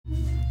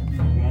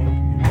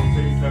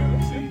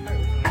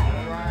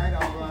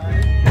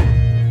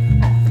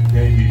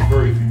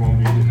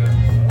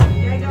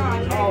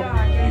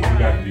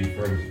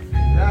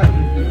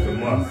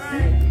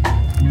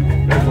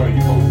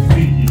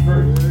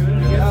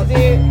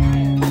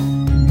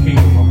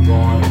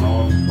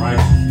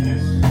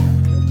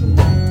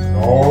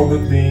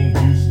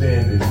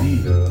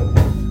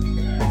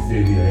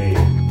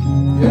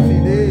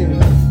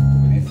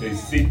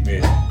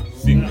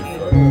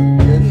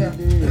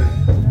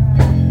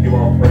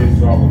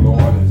to our Lord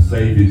and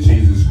Savior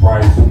Jesus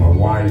Christ, to my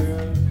wife,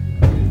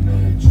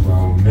 amen, to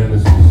our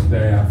minister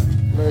staff,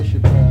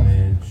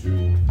 amen,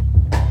 to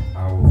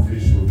our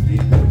official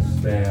deacon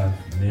staff,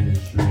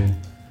 ministry,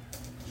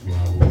 to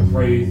our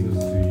praises,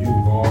 to you,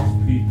 God's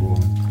people.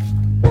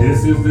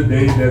 This is the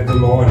day that the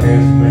Lord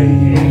has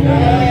made.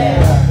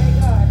 Amen.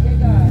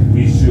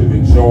 We should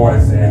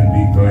rejoice and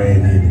be glad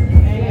in it.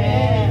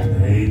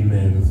 Amen.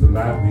 Amen. There's a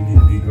lot we need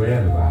to be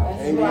glad about.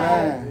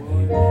 Amen.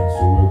 Amen.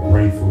 So we're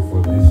grateful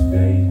for this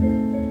day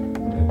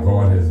that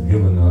God has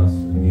given us.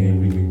 Again,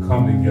 we can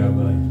come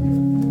together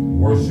and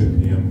worship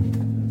Him,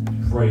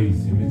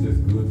 praise Him. It's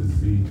just good to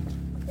see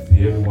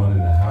everyone in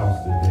the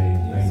house today.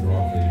 Thank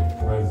God for your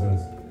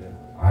presence.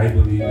 I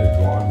believe that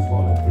God is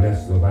going to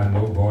bless us. I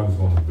know God is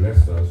going to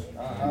bless us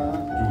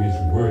through His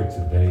word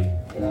today.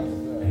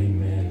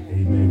 Amen.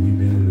 Amen. We've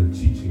been in the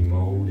teaching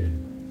mode, and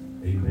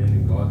amen.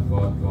 And God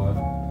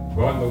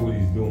knows what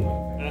He's doing.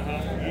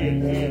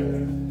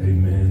 Amen.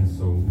 Amen.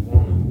 So we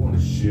want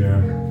to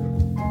share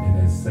in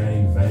that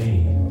same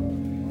vein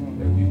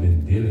that we've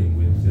been dealing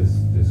with,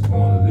 just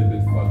going a little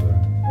bit further.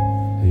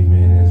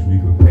 Amen. As we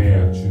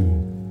prepare to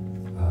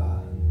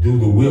do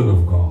the will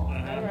of God.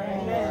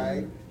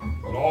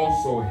 But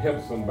also help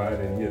somebody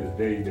in here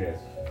today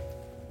that's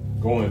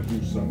going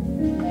through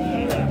something.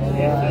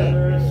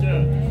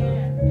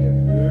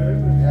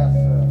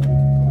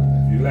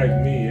 If you like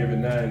me, every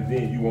now and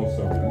then you want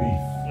some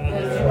relief.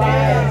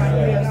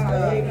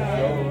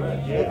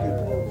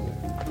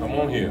 Come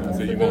on here. I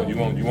said you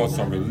want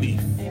some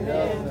relief.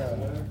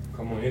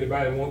 Come on,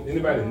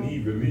 anybody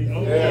need relief?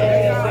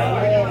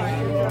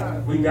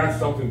 We got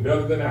something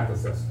better than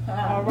Alka-Seltzer.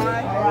 All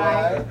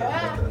right.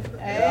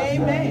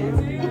 Amen.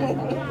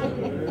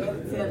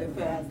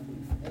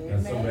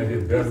 Got something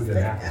that's better than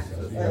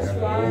Alka-Seltzer. You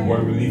know what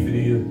relief it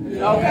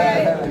is?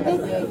 Okay.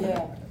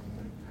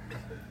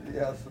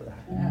 Yes, sir.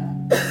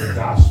 The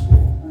gospel.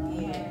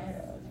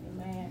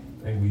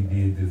 I think we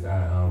did this, I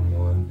don't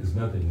know, it's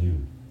nothing new.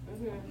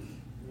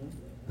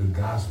 The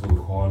gospel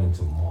according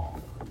to Mark.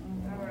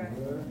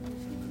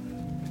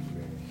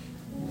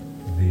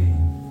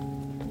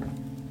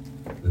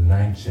 The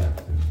 9th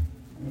chapter.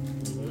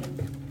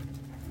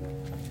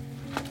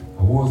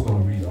 I was going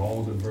to read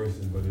all the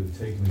verses, but it'll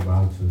take me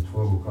about to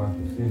 12 o'clock to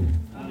finish.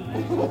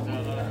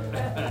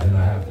 Then I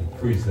have to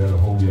preach, that'll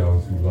hold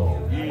y'all too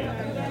long.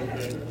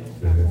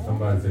 If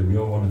somebody said, we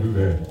don't want to do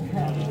that.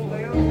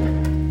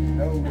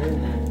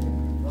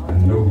 I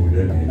know who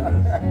that is.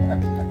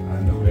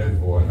 I know that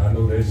voice. I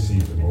know that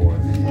sheep's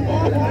voice.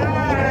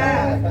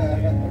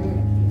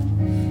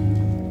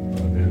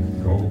 Let's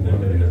go,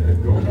 brother. Let's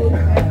go.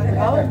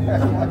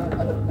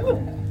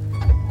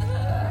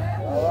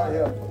 Lord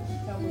help us.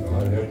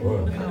 Lord help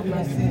us.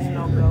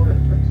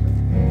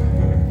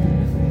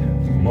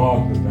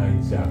 Mark the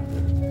 9th chapter.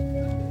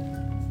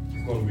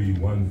 I'm going to read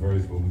one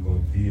verse, but we're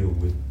going to deal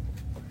with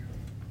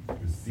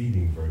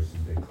preceding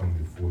verses that come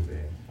before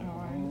that.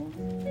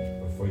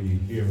 Before you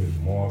hear in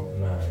Mark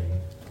 9, I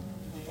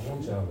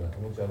want y'all to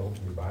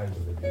open your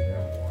Bible if you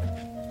have one.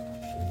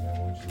 And I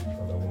want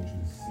you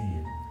to see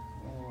it.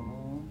 I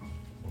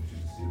want you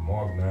to see it.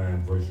 Mark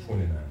 9, verse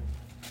 29.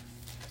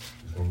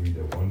 Just going to read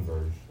that one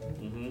verse.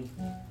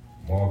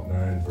 Mark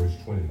 9, verse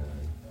 29.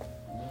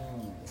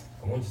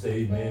 I want you to say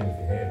amen if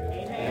you have it.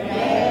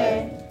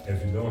 Amen. If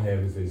you don't have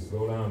it, say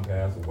slow down,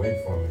 Pastor,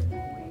 wait for me.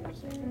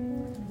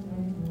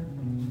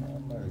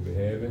 If you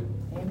have it?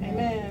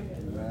 Amen.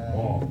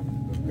 Mark,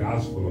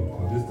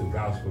 this is the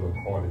gospel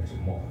according to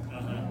Mark.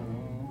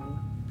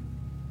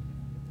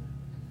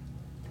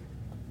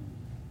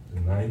 The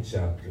 9th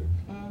chapter,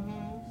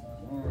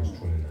 verse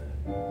 29.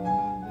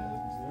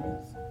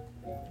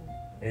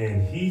 And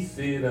he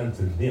said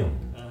unto them,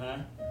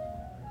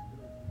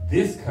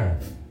 this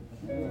kind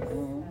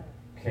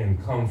can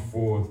come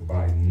forth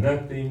by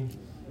nothing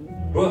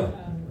but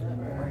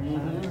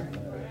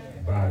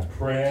by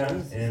prayer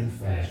and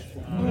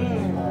fasting.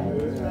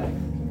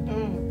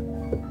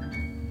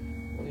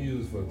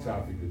 Use for a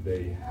topic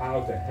today, how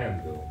to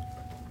handle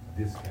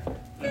this kind.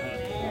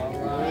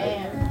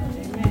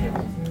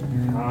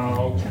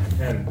 How to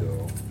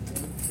handle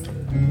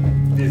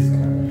this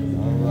kind.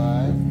 All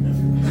right.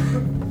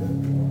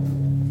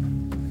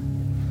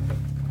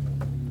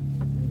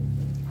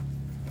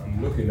 I'm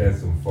looking at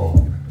some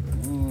folk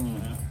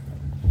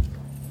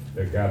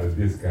that got a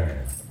this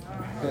kind.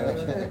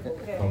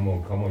 Come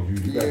on, you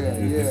got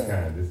this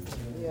kind.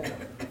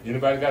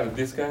 Anybody got a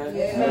this kind?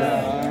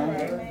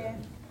 Yeah.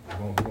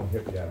 We're going to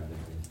help you out a little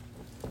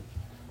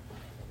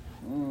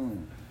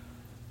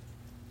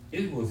bit.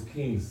 It was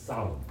King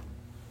Solomon.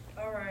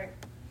 All right.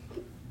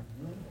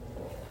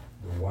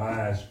 The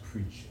wise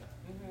preacher.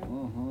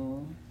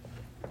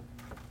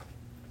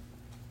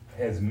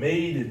 Has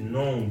made it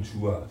known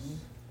to us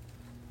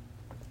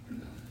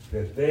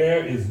that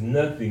there is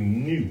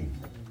nothing new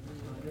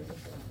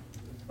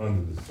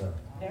under the sun.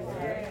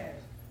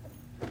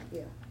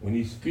 When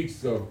he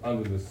speaks of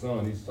under the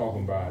sun, he's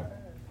talking about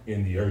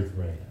in the earth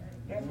realm.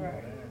 That's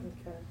right.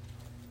 Okay.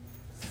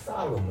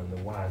 Solomon,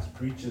 the wise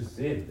preacher,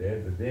 said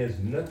that there's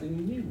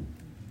nothing new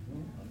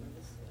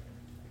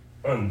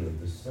under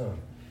the sun.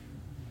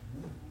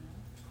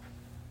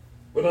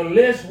 But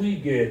unless we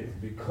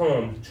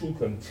become too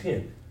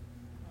content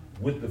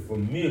with the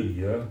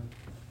familiar,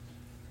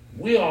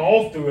 we are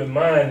often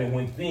reminded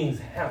when things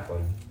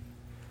happen,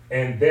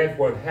 and that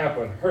what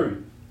happened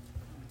hurt.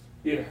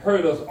 It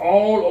hurt us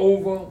all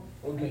over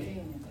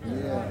again.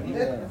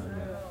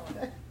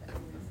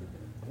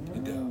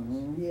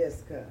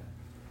 Yes, God.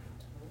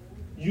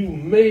 You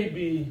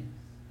maybe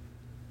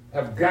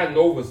have gotten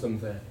over some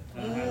things.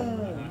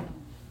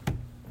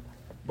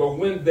 But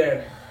when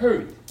that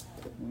hurt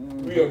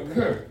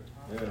reoccurred,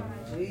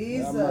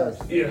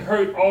 Jesus, it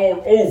hurt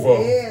all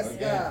over yes,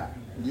 God.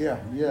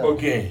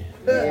 again.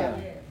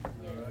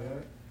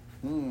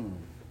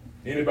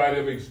 Anybody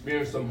ever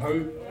experienced some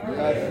hurt?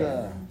 Yes,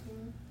 sir.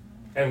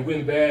 And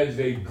when there's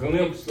a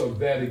glimpse of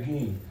that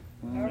again,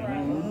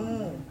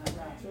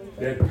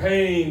 that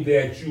pain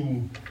that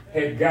you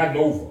had gotten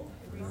over,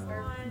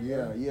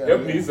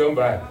 help me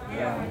somebody.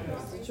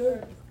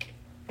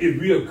 It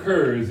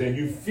reoccurs and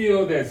you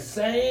feel that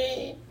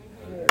same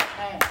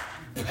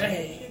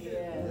pain.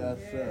 Yes,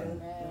 sir.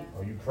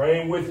 Are you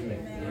praying with me?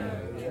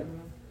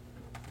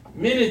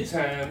 Many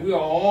times we are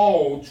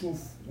all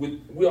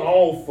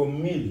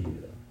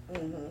familiar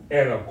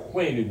and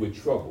acquainted with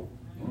trouble.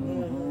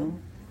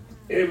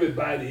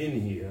 Everybody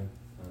in here,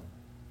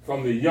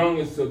 from the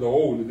youngest to the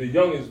oldest, the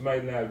youngest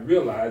might not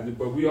realize it,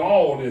 but we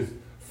all is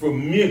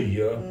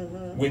familiar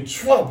with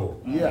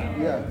trouble.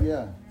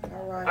 Yeah.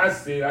 All right. I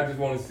just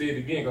want to say it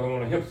again because I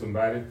want to help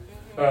somebody.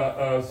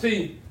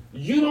 See,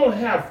 you don't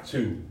have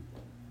to,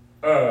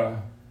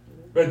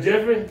 but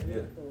Jeffrey,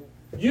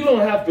 you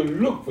don't have to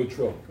look for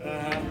trouble.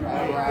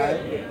 All right.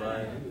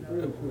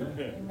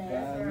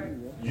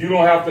 You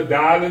don't have to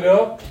dial it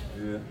up.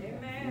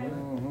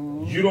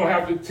 You don't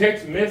have to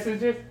text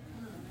messages.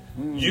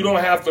 You don't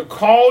have to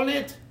call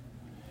it.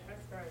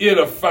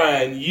 It'll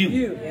find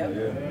you.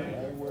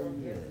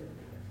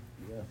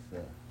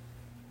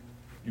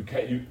 You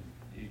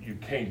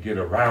can't get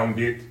around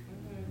it.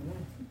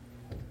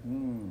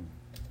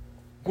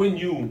 When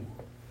you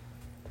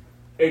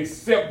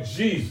accept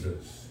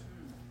Jesus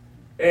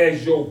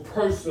as your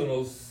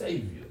personal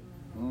Savior,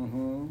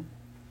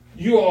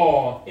 you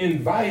are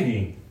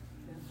inviting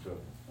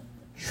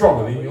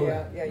trouble in your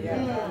life.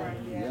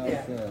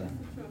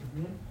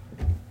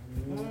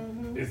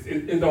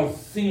 It don't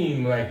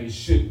seem like it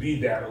should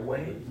be that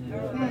way.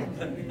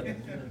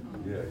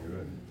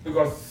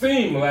 Because it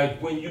seems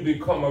like when you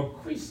become a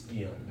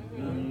Christian,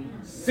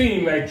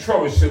 seem like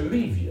trouble should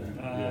leave you.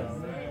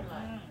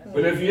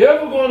 But if you're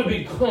ever going to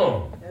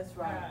become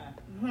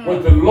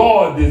what the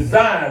Lord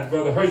designed,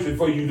 Brother Hershey,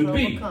 for you to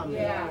be,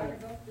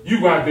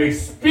 you're going to have to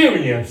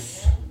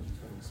experience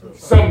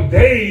some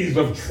days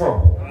of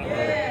trouble.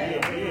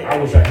 I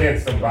wish I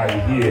had somebody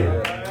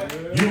here.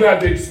 You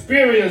got to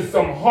experience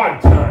some hard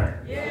times.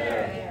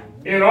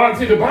 And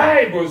honestly, the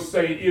Bible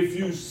say if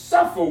you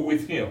suffer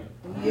with him,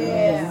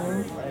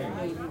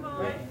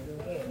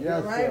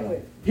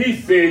 he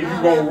said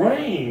you're going to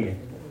reign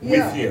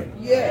with him.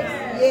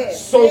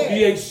 So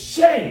the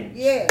exchange.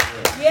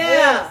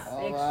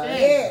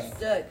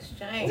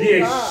 The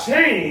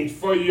exchange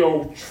for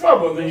your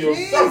trouble and your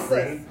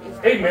suffering,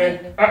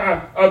 amen,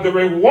 the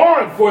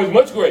reward for is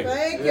much greater.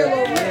 Thank you,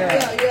 Lord.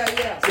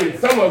 See,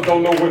 some of us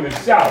don't know when to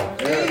shout.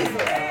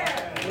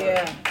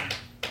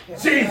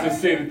 Jesus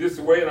said it this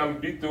way, and I'm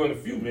going to be through in a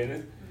few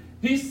minutes.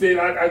 He said,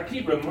 I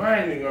keep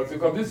reminding us,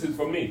 because this is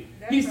for me.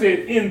 He said,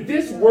 in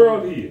this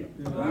world here,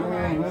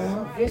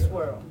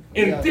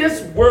 in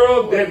this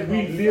world that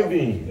we live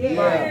in,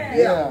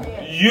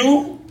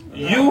 you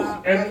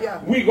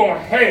and we going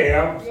to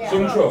have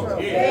some trouble.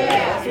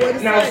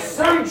 Now,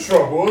 some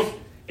troubles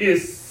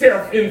is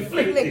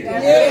self-inflicted. Bring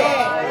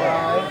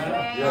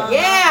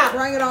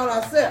it on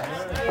ourselves.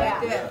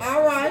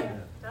 All right.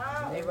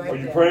 Are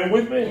you praying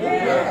with me?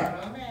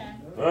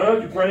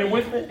 You praying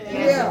with me?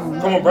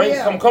 Come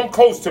on, come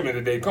close to me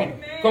today. Come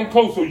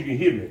close so you can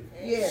hear me.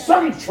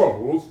 Some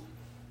troubles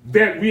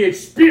that we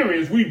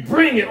experience, we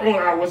bring it on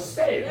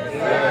ourselves.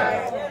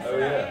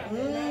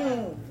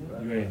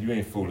 You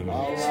ain't fooling me.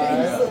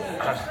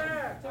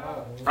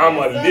 I'm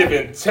a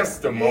living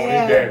testimony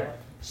that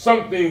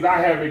some things I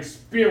have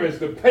experienced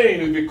the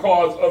pain is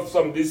because of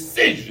some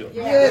decisions.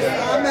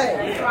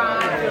 Amen.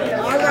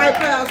 All right,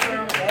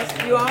 Pastor.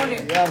 You on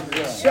it.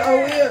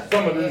 Show it.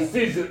 Some of the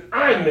decisions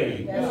I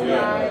made.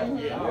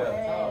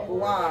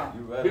 Wow.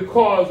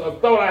 Because I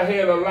thought I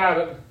had a lot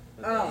of...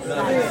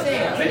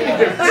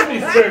 Let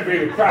me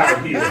survey the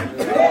crowd here.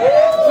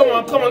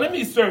 Come on, let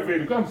me survey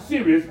the crowd. I'm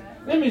serious.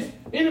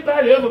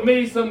 Anybody ever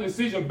made some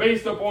decision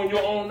based upon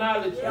your own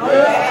knowledge?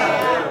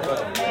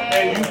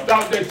 And you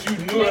thought that you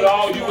knew it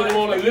all. You wouldn't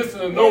want to listen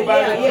to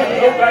nobody.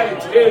 Nobody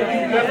tell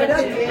you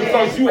nothing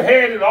because you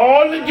had it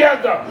all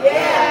together.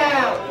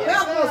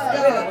 Help us,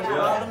 God.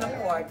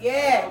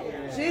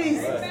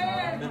 Jesus.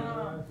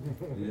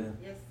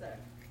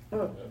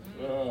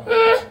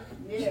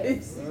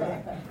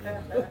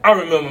 I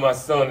remember my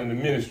son in the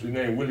ministry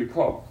named Willie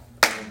Clark.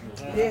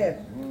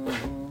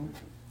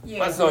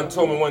 My son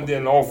told me one day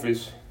in the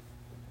office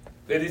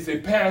that he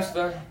said,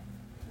 Pastor,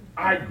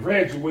 I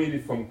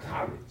graduated from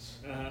college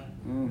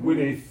with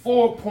a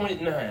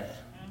 4.9.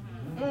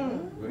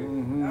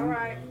 All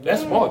right.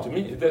 That's smart to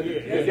me. Is that,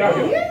 y'all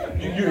hear?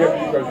 You hear?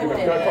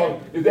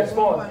 Is that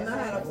smart? Is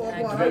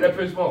that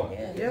pretty smart?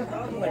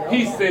 Yeah.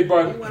 He said,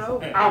 but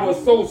I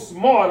was so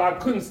smart I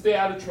couldn't stay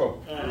out of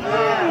trouble.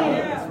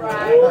 That's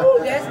right. Ooh,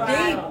 that's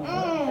deep.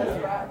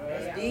 That's right.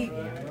 That's deep.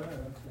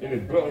 In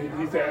his blood,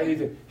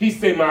 he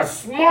said, my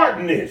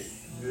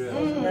smartness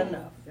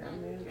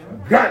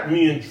got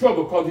me in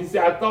trouble because he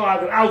said, I thought I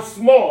could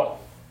outsmart.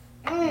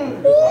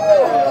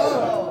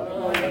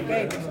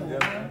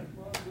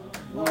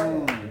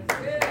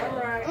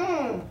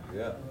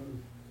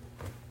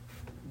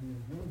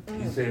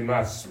 He said,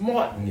 my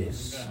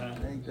smartness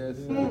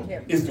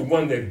is the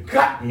one that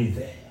got me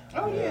there.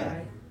 Oh,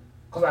 yeah.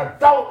 Because I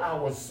thought I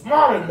was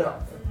smart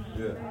enough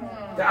to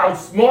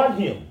outsmart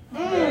him.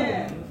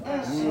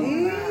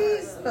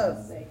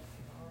 Jesus.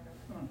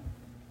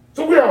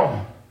 So we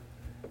all,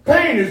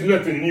 pain is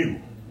nothing new.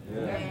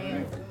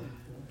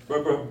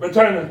 But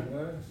Turner,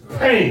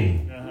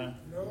 pain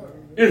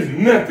is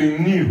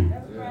nothing new.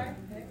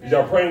 Is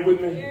y'all praying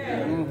with me?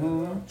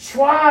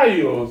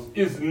 Trials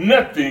is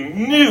nothing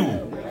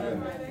new.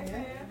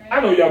 I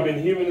know y'all been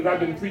hearing it. I've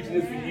been preaching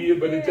this for years,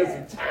 but it's just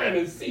a time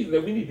and season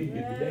that we need to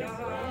get today.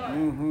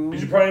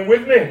 Is you praying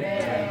with me?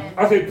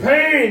 I say,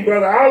 pain,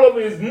 Brother Oliver,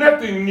 is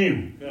nothing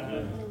new.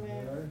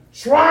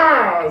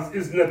 Trials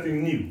is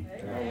nothing new.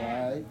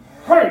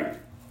 Hurt,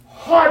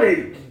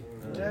 heartache,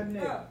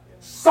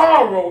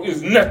 sorrow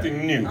is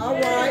nothing new. All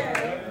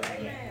right.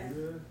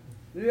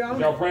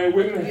 Y'all praying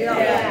with me?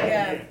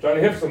 Yeah. Trying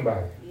to help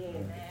somebody.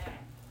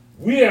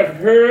 We have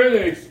heard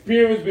and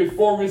experienced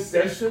before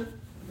recession.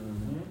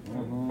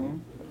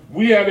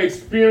 We have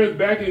experienced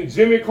back in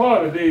Jimmy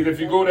Carter days, if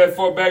you go that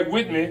far back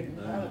with me,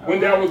 when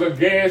there was a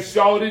gas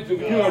shortage, you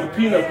know, the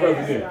peanut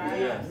president.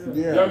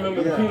 Y'all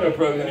remember the peanut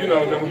president? You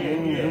know,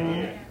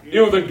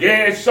 it was a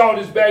gas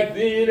shortage back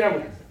then. There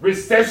was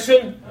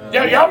recession.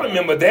 Y'all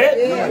remember that?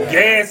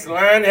 Gas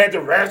line had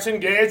to ration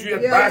gas. You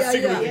had to buy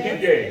cigarettes to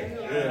get gas.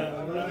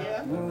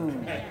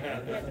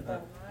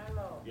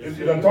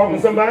 I'm talking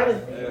to somebody?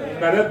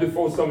 Now that's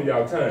before some of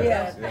y'all time.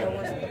 Yeah, that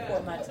was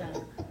before my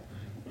time.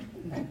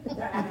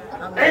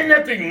 Ain't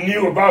nothing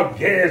new about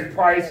gas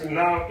prices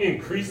now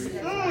increasing.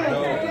 Ain't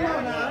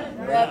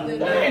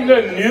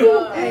nothing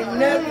new. Ain't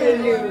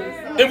nothing new.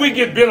 And we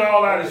get bent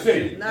all out of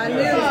shape. Not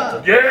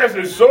new. Gas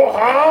is so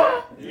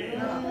high.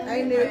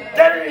 Ain't new.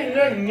 That ain't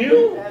nothing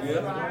new.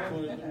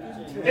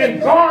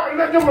 And God,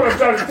 that's what I'm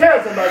trying to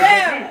tell somebody.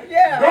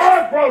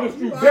 God brought us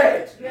through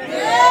that.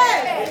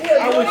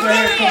 I wish I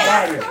had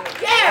somebody.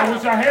 I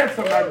wish I had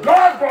somebody.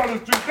 God brought us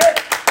through that.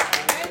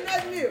 Ain't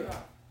nothing new.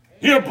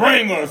 He'll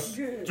bring us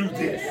through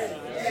this.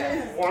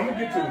 Well, I'm going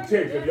to get to the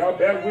text. If y'all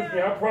bear with me,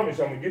 I promise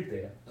you I'm going to get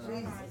there.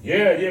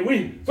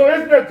 So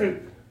that's nothing.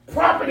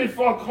 Property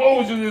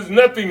foreclosures is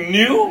nothing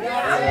new.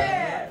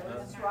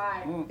 That's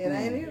right. It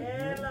ain't new.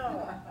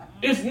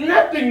 It's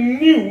nothing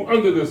new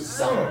under the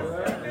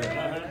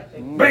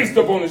sun. Based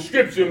upon the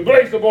scripture and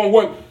based upon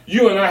what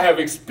you and I have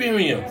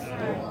experienced.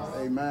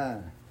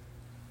 Amen.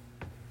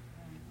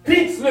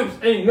 Pink slips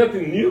ain't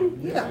nothing new.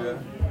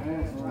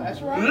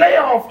 That's right.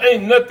 Layoff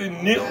ain't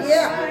nothing new.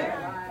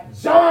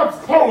 Jobs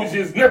closure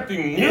is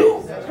nothing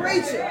new.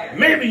 Preach it.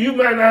 Maybe you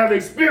might not have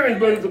experience,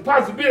 but it's a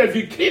possibility if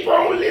you keep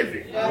on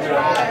living. That's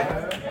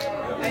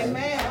right.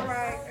 Amen. All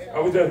right. I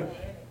was just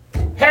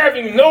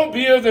having no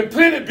bills and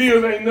plenty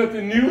bills ain't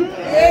nothing new.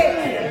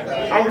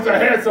 I wish I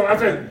had some. I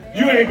said,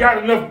 you ain't got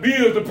enough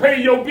bills to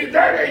pay your bills.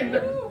 That ain't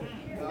nothing.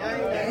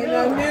 Ain't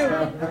nothing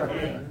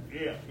new.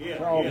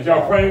 Is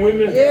y'all praying with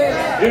me?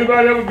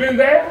 Anybody ever been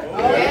there?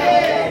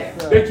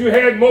 That you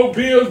had more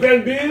bills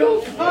than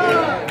bills?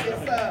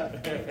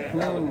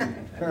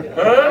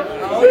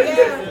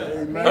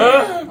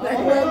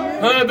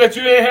 That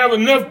you ain't have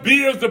enough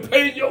bills to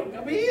pay your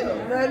bills?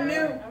 Nothing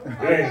new.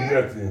 Ain't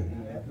nothing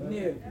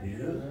New.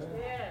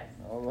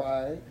 All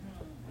right.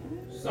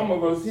 Some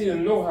of us here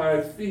know how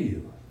it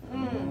feels.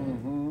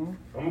 I'm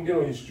going to get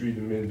on your street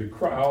in a minute to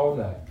cry all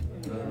night.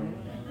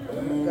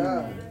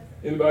 God.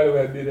 Anybody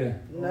ever did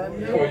that?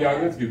 Nothing Come on, new.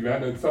 y'all, let's get me. I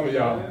know some of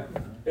y'all,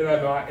 and I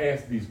know I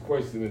ask these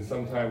questions, and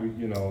sometimes we,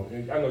 and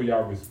I know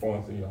y'all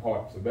response in your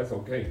heart, so that's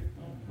okay.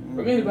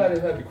 But anybody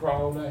had to cry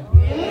all night?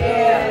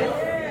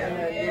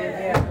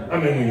 I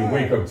mean, when you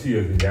wake up,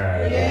 tears in your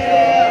eyes.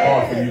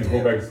 Hard for you to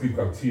go back to sleep,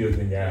 up tears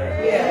in your eyes.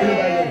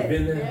 Anybody ever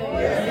been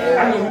there?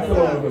 I know we put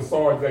on the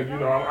massage that,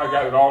 I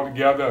got it all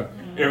together.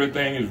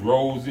 Everything is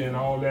rosy and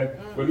all that.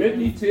 But let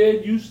me tell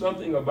you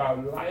something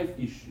about life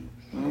issues.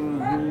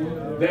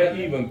 There are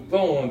even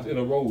thorns in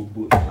a rose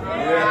bush.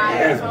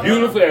 As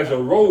beautiful as a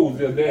rose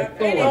is, there are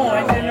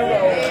thorns in the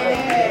rose.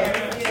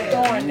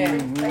 Thorn there.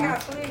 They got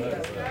plenty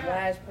of them.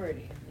 Why it's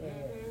pretty.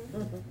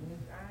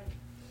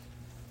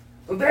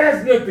 So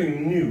there's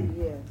nothing new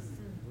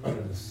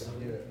under the sun.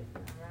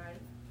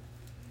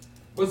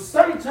 But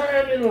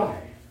sometime in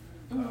life,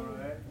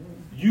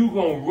 you're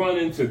going to run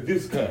into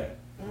this kind.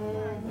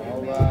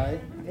 All right.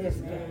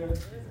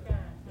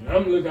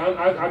 I'm looking.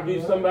 I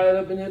beat somebody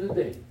up in here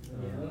today.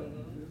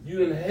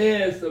 You done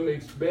had some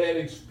bad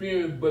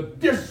experience, but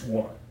this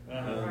one,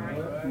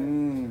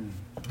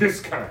 this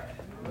kind.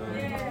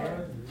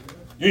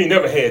 You ain't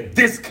never had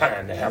this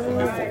kind to happen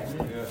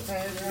before.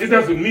 It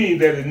doesn't mean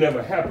that it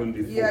never happened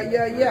before.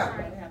 Yeah.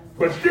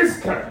 But this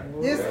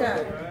kind. This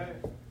kind.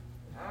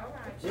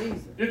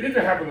 Jesus. It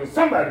didn't happen to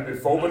somebody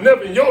before, but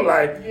never in your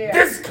life. Yeah.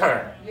 This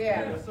kind.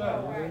 Yeah.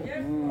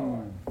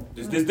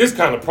 This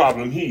kind of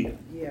problem here.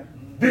 Yeah.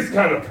 This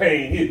kind of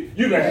pain here.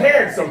 You done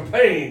had some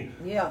pain,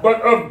 Yeah.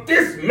 but of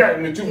this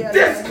magnitude,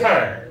 this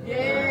kind.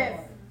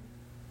 Yes.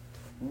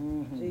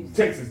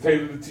 Texas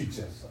tailored to teach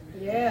us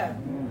Yeah.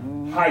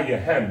 how you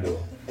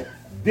handle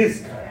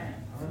this kind.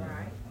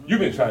 You've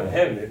been trying to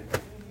handle it.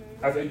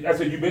 I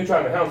said you've been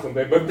trying to handle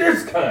something, but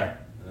this kind.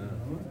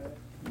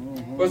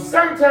 But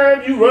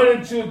sometimes you run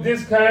into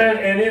this kind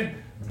and it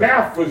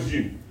baffles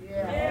you.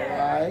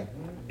 Yeah.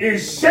 It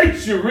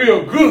shakes you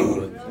real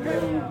good.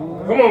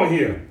 Come on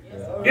here.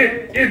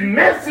 It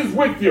messes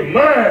with your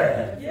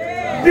mind.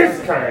 This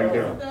kind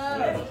does.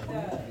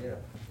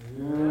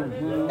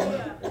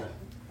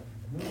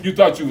 You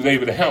thought you was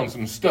able to handle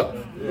some stuff.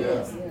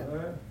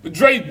 But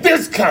Dre,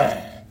 this kind,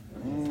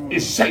 it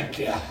shake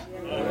you.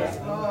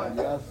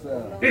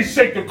 It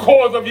shake the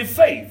cores of your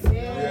faith.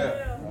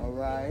 All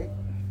right.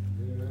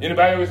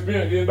 Anybody ever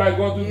experienced? Anybody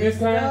going through this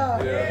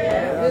kind?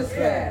 Yeah. This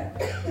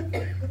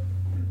kind.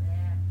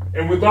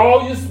 And with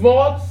all your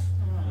smarts,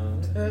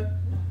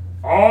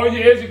 all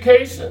your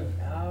education,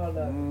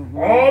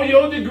 all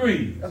your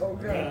degrees,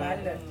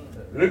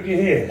 look at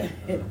here.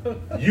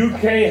 You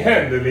can't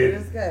handle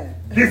it.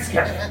 This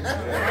kind.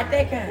 Not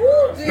that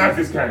kind. Not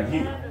this kind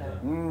here.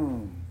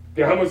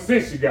 Okay, how much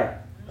sense you got?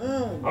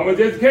 How much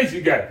education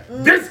you got?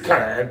 This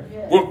kind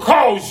will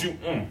cause you.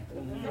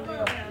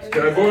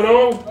 Can I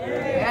go on?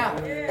 Yeah.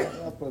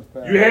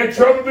 You had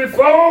trouble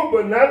before,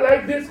 but not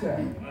like this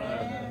kind.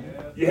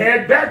 You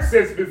had back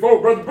sets before,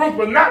 Brother Brooks,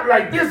 but not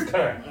like this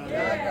kind.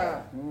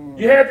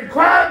 You had to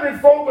cry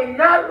before, but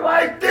not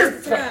like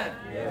this kind.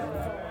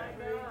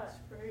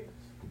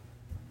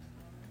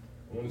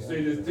 I want to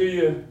say this to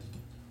you.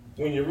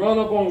 When you run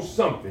up on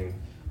something,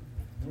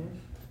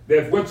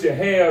 that's what you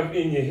have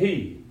in your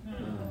head,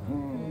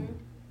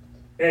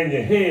 and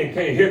your hand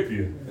can't help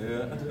you.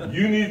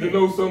 You need to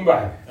know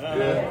somebody.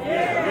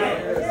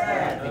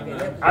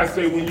 I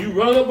say when you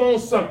run up on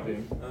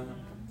something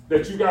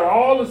that you got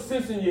all the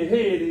sense in your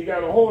head and you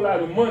got a whole lot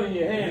of money in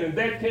your hand and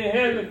that can't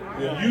handle it,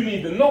 you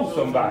need to know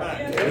somebody.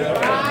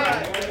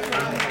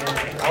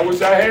 I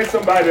wish I had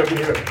somebody up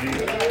here.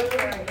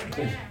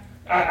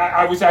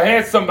 I wish I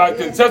had somebody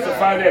to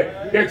testify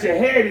that you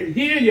had it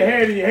here, you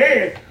had it in your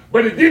hand,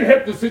 but it didn't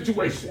help the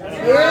situation.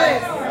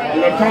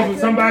 I'm talking to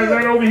somebody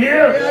right over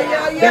here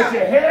that you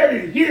had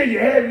it here, you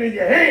had it in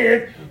your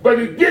hand, but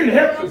it didn't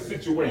help the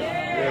situation.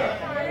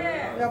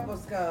 Help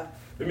us, God.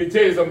 Let me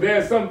tell you something.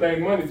 There's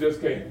something money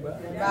just can't. All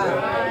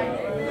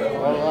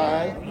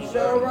right.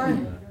 Sure right.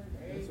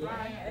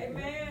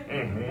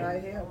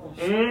 Right here.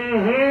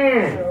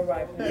 Sure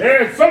right.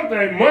 There's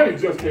something money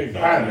just can't buy.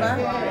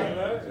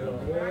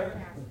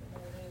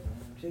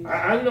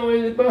 I know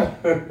anybody.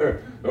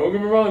 Don't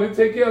get me wrong, they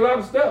take care of a lot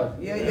of stuff.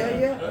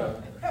 Yeah.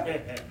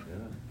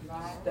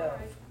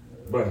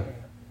 But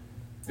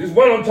this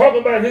one I'm talking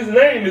about, his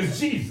name is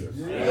Jesus.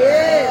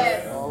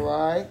 Yes. All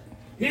right.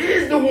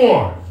 He's the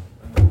one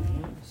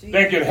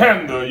that can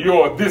handle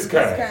your this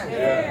kind.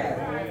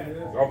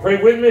 Y'all pray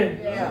with me?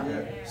 Yeah.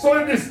 So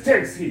in this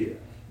text here,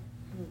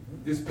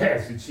 this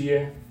passage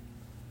here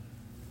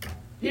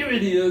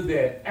it is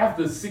that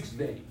after 6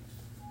 days,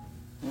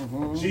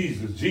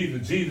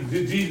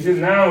 Jesus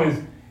now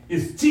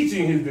is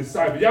teaching his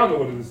disciples. Y'all know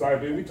what a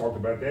disciple is. We talked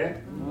about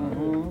that.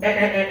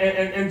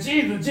 And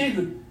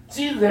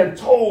Jesus had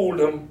told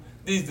them,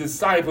 these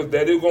disciples,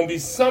 that there were going to be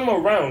some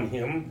around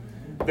him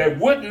that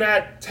would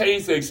not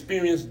taste or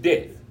experience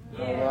death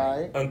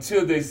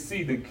until they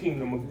see the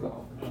kingdom of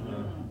God.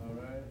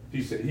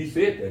 He said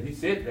that. He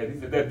said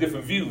there are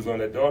different views on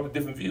that. All the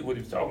different views what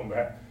he was talking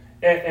about.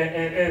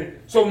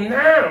 And so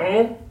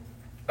now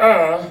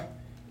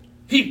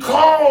he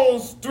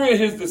calls 3 of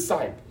his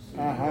disciples.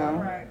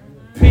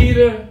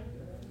 Peter,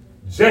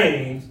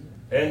 James,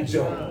 and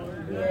John.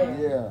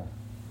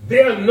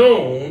 They're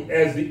known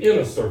as the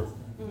inner circle.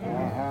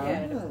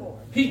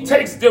 He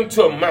takes them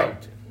to a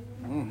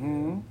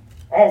mountain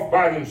off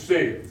by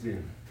themselves.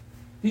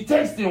 He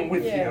takes them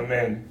with him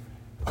and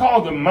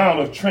called the Mount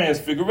of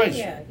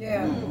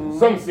Transfiguration.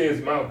 Some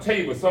says Mount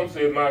Tabor, some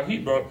say Mount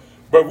Hebron,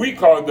 but we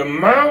call it the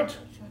Mount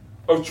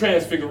of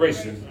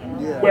Transfiguration,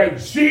 where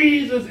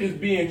Jesus is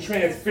being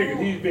transfigured.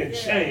 He's been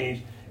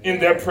changed in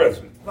their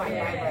presence.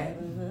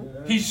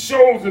 He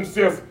shows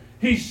himself.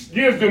 He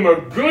gives them a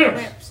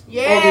glimpse of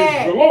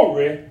his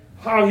glory,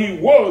 how he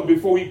was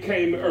before he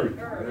came to earth.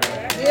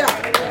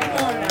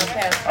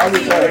 I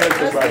wish I had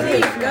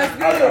somebody.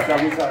 I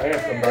wish I had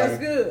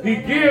somebody. He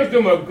gives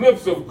them a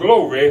glimpse of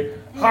glory,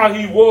 how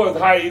he was,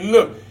 how he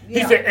looked.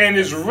 He said, and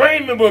his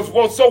raiment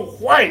was so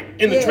white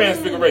in the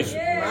transfiguration.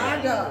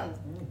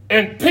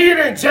 And Peter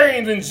and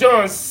James and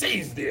John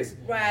sees this.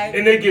 Right.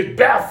 And they get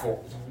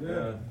baffled.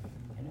 Yeah.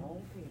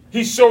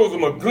 He shows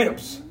them a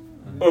glimpse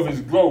of his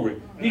glory.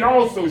 He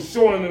also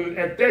showing them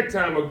at that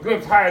time a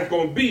glimpse how it's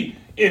going to be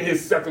in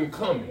his second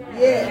coming.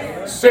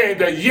 Yes. Saying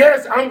that,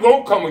 yes, I'm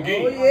going to come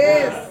again. Oh,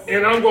 yes.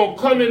 And I'm going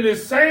to come in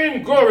this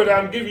same glory that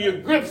I'm giving you a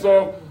glimpse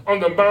of on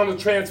the Mount of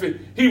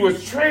Transfiguration. He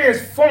was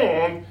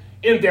transformed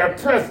in their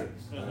presence.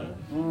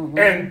 Mm-hmm.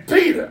 And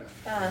Peter,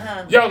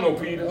 y'all know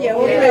Peter? Yeah,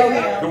 we know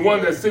him. The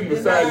one that's sitting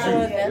beside you.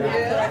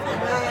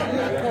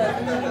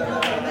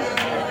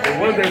 The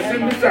one that's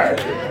sitting beside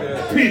you.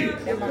 Peter.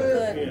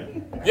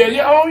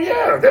 Yeah, oh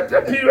yeah, that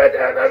Peter right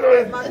there. I know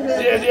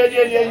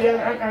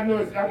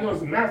yeah. I know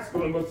it's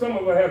masculine, but some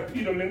of us have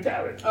Peter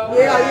mentality. Oh,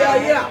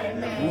 yeah.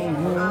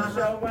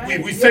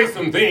 Mm-hmm. We say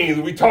some things,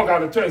 we talk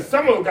out of turn.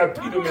 Some of us got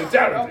Peter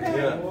mentality.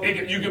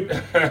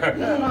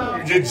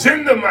 Your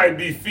gender might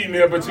be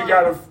female, but you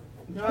got a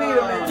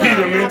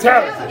Peter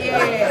mentality.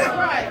 Yeah.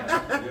 Right.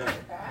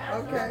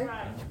 Okay.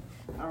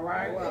 All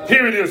right.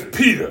 Here it is,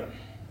 Peter.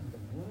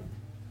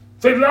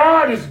 Say,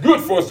 Lord, it's good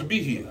for us to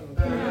be here.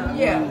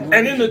 Yeah.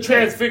 And in the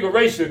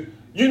transfiguration,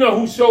 you know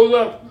who shows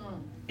up?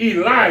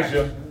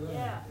 Elijah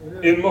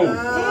and Moses.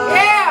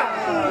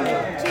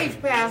 Yeah.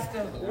 Teach,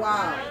 Pastor.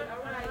 Wow.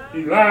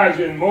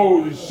 Elijah and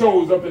Moses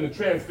shows up in the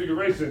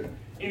transfiguration.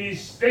 And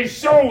they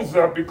shows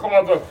up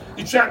because the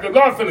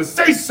Lord finna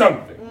say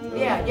something.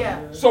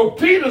 Yeah. So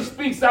Peter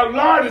speaks out,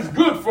 Lord, it's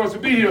good for us to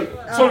be here.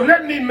 So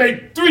let me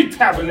make 3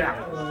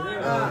 tabernacles.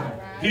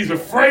 He's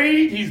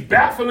afraid. He's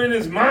baffling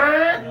his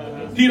mind.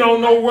 He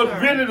don't know what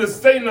really to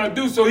say nor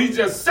do, so he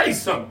just say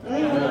something.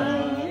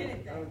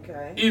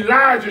 Okay.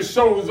 Elijah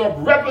shows up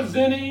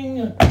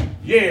representing,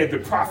 the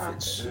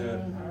prophets.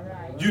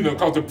 You know,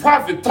 because the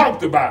prophet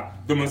talked about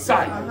the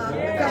Messiah.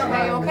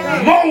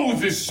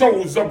 Moses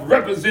shows up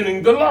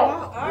representing the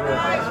law.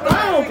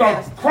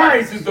 Because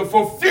Christ is the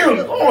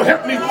fulfillment. Oh,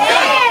 help me.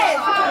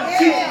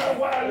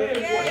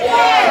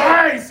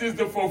 Christ is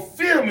the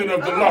fulfillment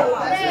of the law.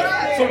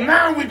 So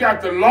now we got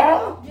the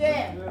law,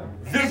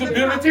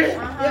 visibility,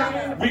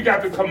 we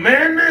got the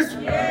commandments,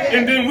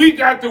 and then we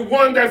got the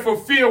one that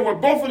fulfilled what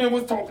both of them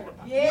was talking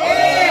about.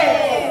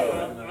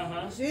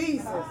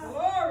 Jesus.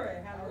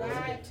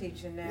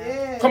 Teaching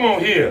now. Come on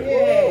here.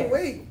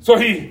 So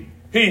he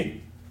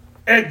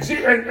and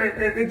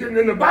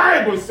the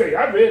Bible say,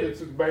 I read it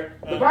to the Bible.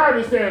 The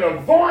Bible said a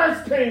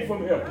voice came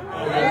from heaven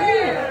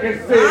and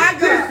said,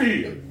 this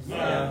is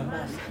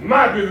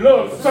my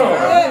beloved son.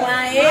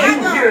 You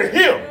hear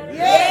him.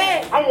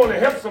 I want to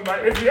help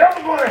somebody. If you're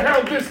ever going to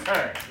help this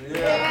time,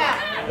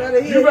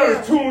 you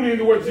better tune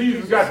into what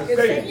Jesus got to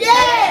say.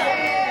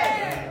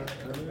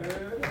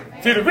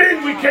 See, the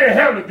reason we can't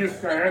handle it this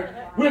time,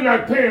 we're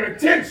not paying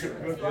attention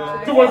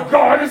to what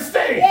God is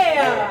saying.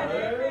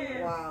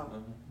 Wow.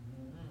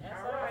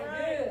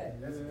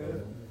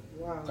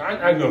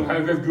 I know,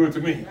 that's good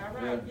to me.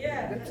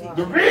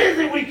 The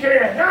reason we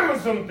can't handle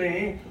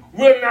something,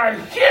 we're not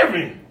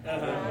hearing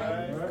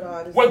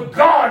what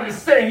God is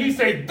saying. He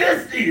said,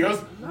 this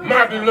is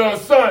my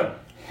beloved son.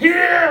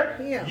 Hear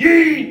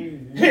ye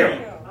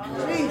him.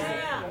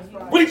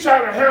 We try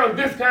to handle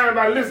this kind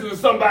by listening to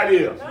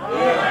somebody else.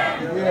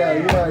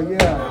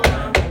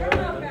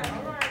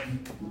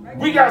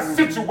 We got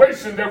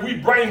situations that we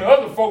bring to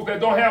other folks that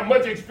don't have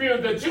much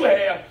experience that you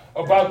have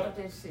about.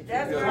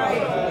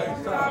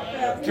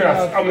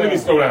 Let me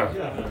slow down.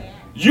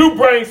 You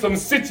bring some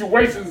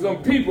situations,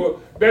 some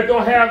people that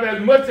don't have as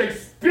much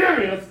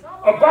experience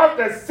about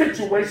that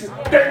situation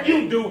that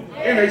you do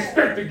and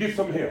expect to get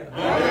some help.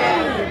 Can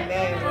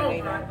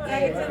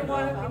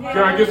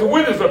I get some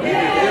witness up in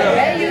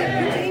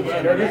here?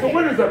 Can I get some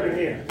witness up in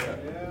here?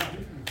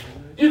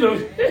 You know,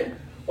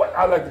 what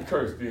I like to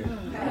curse then.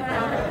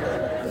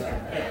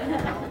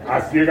 I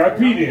still got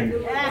Pete in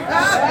me.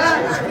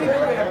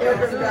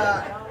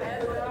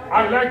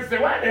 I like to say,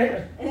 what the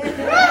hell?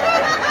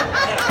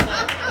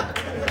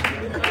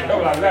 That's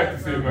what I like to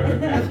say, man.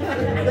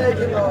 Thank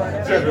you, Lord.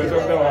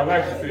 No, I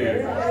like to say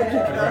it.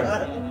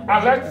 I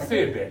like to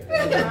say that.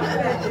 Thank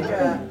you,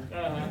 God.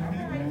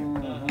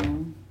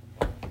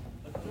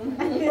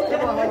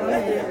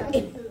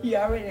 You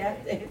already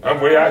out there. I'm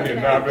way out here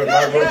now. I'm way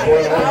out here.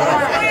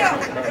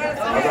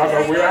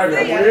 I'm way out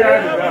here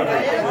now.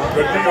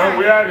 But I'm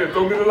way out here.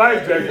 Throw me the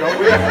life jacket. I'm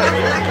way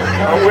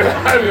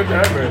out here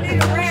now, man.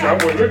 I'm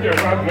looking at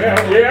my man.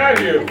 I'm way out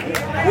here.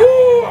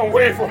 Woo! I'm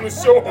way from the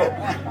shore.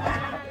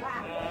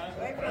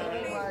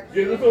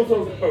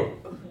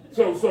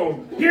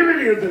 So here it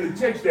is in the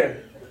text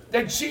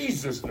that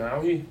Jesus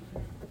now,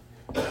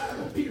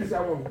 Peter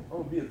said, I want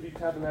to be a 3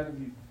 tabernacles.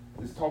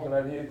 He's talking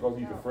out here because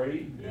he's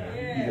afraid.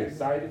 He's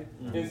excited.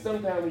 And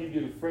sometimes when you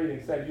get afraid and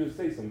excited, you'll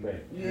say something.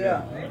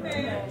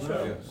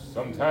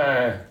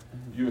 Sometimes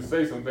you'll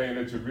say something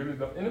that you really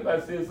don't.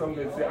 Anybody say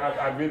something that say,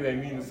 I really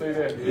ain't mean to say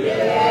that?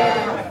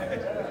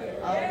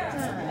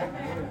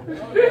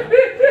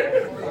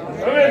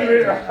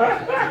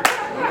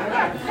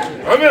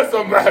 I met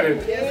somebody.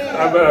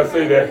 I better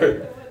say that.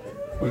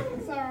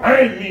 I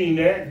ain't mean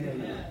that.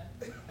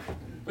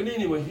 But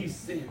anyway, he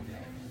said that.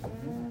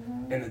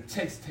 And the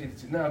text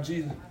takes it. Now,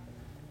 Jesus.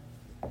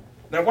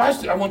 Now, watch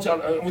this. I want y'all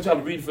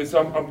to read it for you. So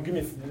I'm give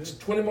me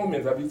 20 more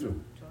minutes. I'll be through.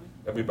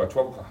 That'll be about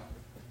 12 o'clock.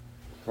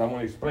 So I want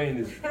to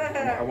explain this.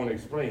 I want to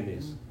explain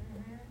this.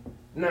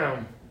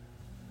 Now,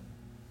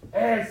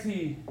 as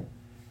they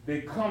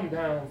come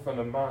down from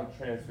the Mount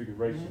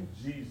Transfiguration,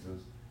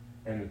 Jesus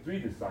and the 3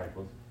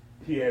 disciples,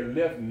 he had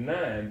left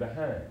 9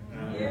 behind.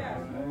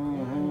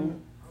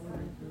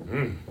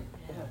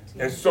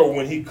 And so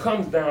when he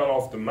comes down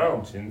off the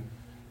mountain,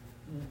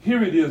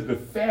 here it is, the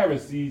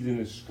Pharisees and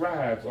the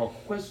scribes are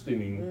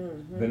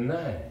questioning the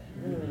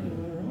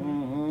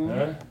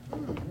 9.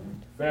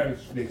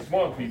 Pharisees, they're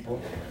smart people.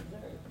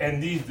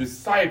 And these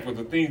disciples,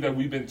 the things that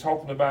we've been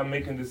talking about,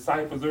 making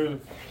disciples earlier,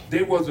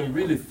 they wasn't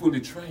really fully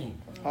trained.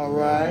 All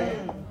right.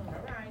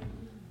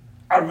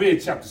 I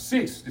read chapter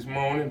 6 this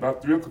morning,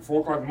 about 3 or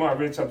 4 o'clock in the morning.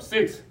 I read chapter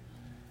 6.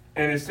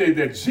 And it said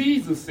that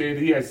Jesus said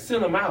he had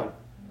sent them out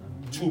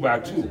 2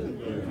 by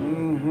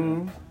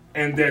 2.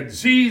 And that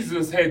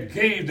Jesus had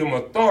gave them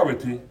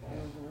authority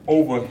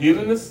over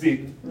healing the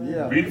sick.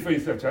 Yeah. Read it for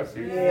yourself, chapter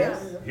 6.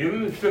 Yes.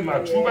 Healing the sick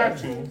by 2 by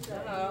 2.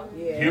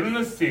 Healing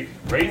the sick,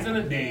 raising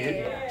the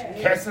dead,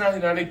 casting out.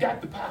 Now they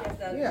got the power.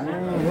 Yeah.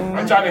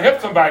 I'm trying to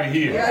help somebody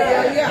here.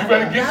 Yeah. You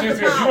better get this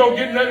here. If you don't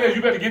get nothing else,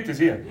 you better get this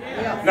here.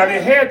 Now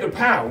they had the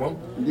power.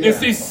 And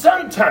see,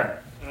 sometimes,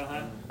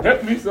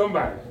 help me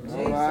somebody.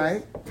 All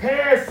right.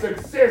 Past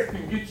success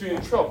can get you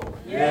in trouble.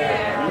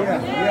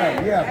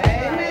 Yeah.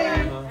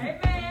 Amen.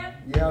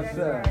 Yes,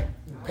 sir.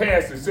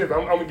 Past success,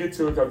 I'm going to get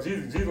to it because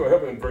Jesus will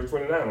help in verse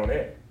 29 on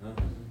that.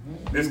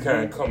 This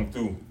kind come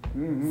through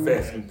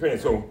fast and praying.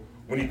 So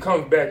when he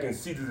comes back and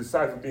sees the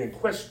disciples being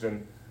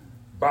questioned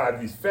by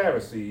these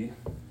Pharisees,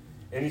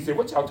 and he said,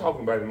 what y'all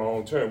talking about in my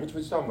own term? What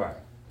you talking about?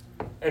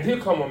 And here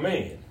come a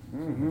man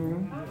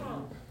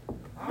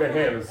that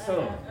had a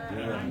son.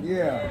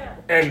 Yeah.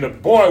 And the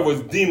boy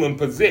was demon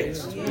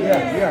possessed.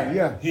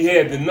 Yeah. He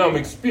had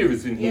demonic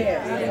spirits in him.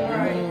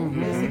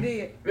 Yes, he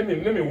did. Let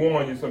me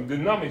warn you something.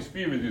 Demonic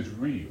spirit is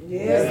real.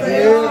 Yes,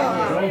 they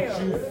are.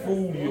 Don't you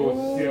fool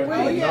yourself.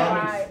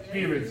 Demonic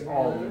spirits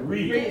are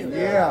real.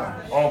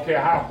 Yeah. I don't care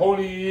how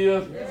holy he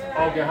is.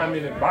 I don't care how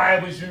many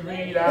Bibles you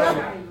read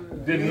out.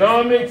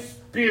 Demonic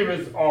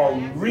spirits are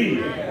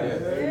real.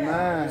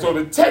 Amen. So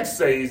the text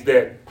says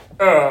that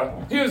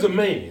here's a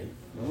man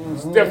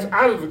steps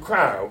out of the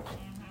crowd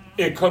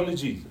and come to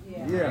Jesus.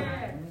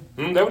 Yeah.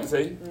 That's what he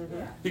say.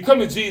 He come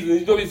to Jesus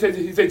and you know what he said?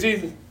 He said,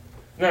 Jesus,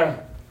 now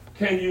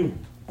can you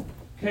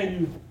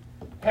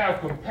have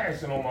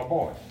compassion on my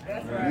boy?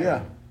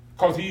 Yeah.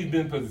 Because he's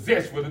been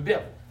possessed with the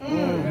devil.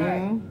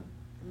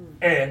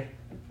 And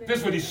this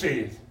is what he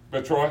says,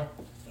 Brother Troy.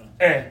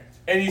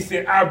 And he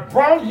said, I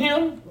brought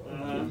him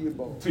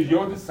to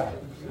your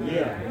disciples.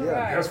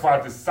 Yeah. That's why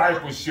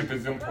discipleship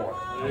is important.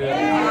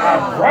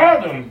 I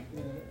brought them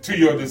to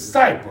your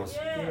disciples,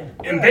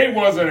 and they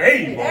wasn't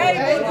able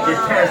to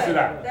cast it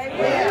out.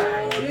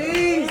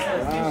 Jesus.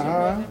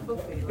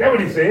 That's what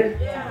he said.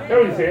 That's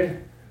what he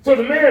said. So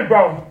the man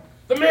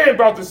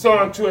brought the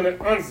son to an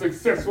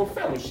unsuccessful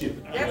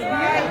fellowship. That's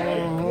right.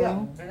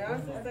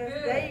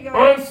 There you go.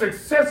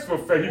 Unsuccessful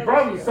fellowship. He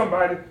brought him to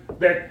somebody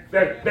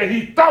that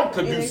he thought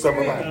could do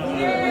something about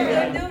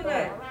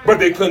it. But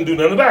they couldn't do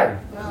nothing about it.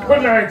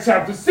 But now in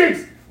chapter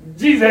 6,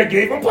 Jesus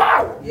gave him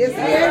power. Yes, he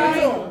gave it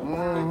to him.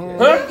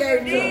 Huh? He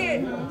gave it to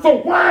him. So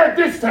why at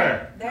this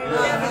time?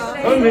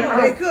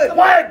 They couldn't.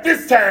 Why at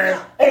this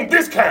time on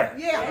this kind?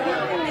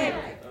 Yeah.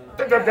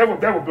 That would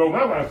blow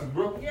my mind, Sister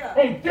Brooke.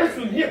 On this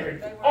one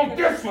here, on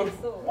this one,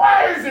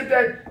 why is it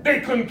that they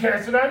couldn't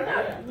cast it out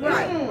now?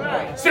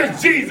 Right.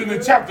 Since Jesus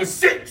in chapter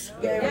 6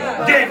 gave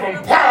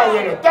them power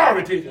and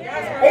authority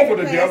over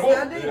the devil,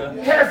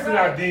 casting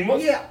out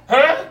demons.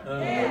 Huh?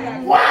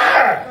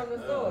 Why?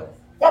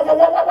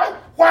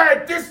 Why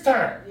at this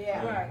time?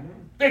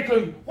 They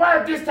couldn't. Why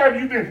at this time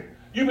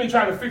you've been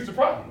trying to fix the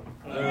problem?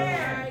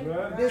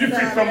 You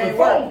fixed something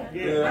before.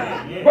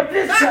 But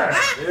this time,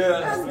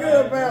 That's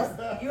good,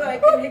 Pastor.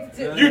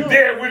 you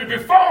dead with it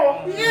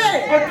before.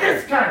 Yeah. But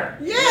this time,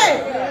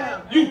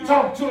 Yeah. you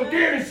talked to her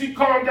again and she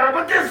calmed down.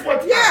 But this one,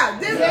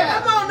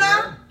 Come on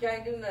now.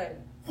 Can't do nothing.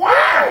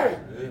 why?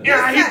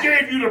 Yeah, he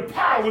gave you the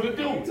power to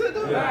do it.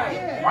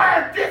 Why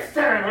at this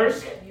time,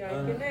 Hershey? You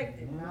ain't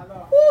connected.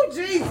 Oh,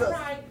 Jesus.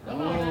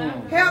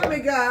 Help me,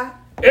 God.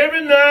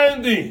 Every now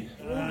and then.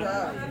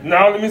 God.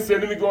 Now let me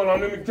go on.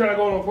 Can I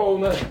go on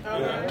cold now?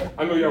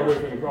 I know y'all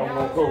waiting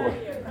on cold.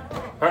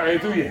 I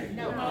ain't through yet.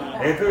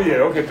 Ain't through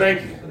yet. Okay,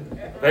 thank you.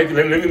 Thank you.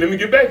 Let me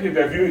get back here.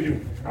 That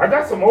you. I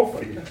got some more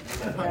for you.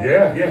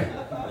 Yeah.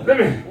 Let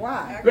me.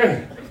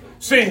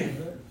 See.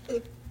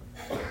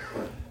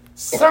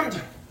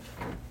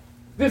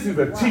 This is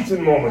a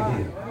teaching moment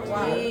here.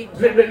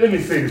 Let me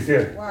say this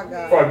here.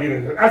 Before I get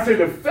into it. I said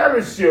the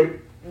fellowship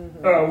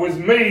was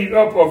made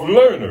up of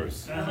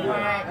learners.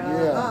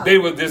 They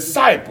were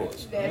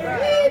disciples.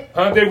 They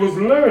was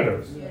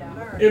learners.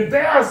 And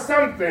there are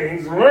some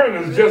things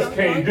learners just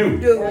can't do. On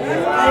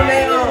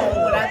their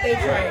own, without their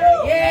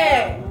training.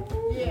 Yeah.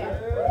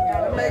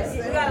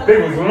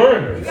 They was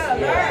learners.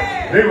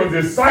 They were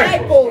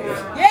disciples.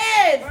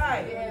 Yes.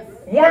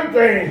 one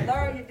thing,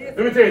 let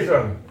me tell you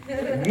something.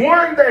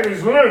 One that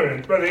is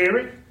learned, Brother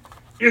Eric,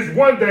 is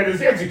one that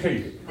is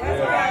educated. That's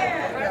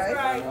right. That's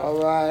right.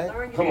 All right.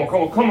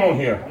 Come on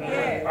here.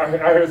 Yeah. I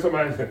heard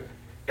somebody say,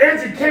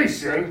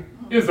 education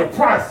is a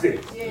process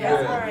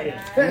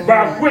Yeah.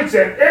 by which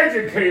an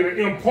educator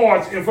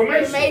imparts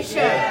information.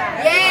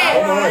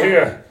 Yes. Come on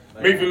here.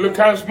 Make you look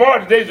kind of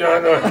smart today,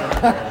 John.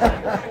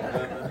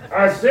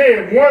 I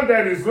said one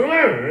that is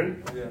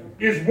learned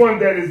is one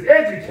that is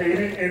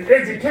educated, and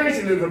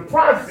education is a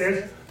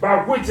process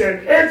by which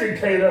an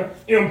educator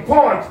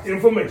imparts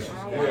information.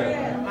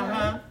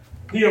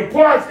 He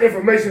imparts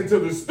information to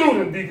the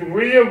student, Deacon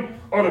William,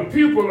 or the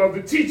pupil of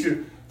the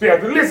teacher. They have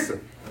to listen.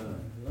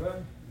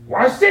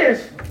 Watch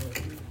this.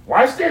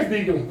 Watch this,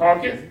 Deacon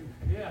Hawkins.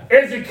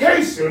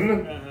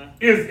 Education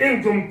is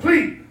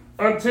incomplete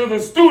until the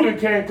student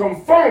can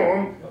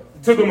conform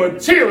to the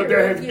material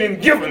that has been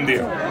given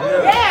them.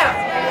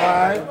 Yeah.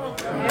 All right.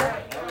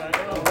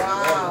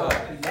 Wow.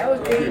 That was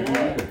deep.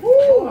 Yes.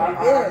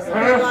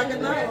 Felt like a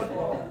knife.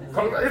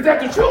 Is that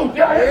the truth?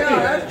 Yeah,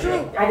 that's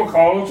true. I'm going to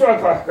call the truck.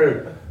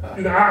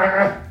 You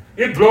know,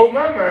 it blew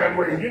my mind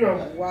away, you know.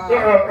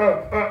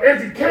 Wow.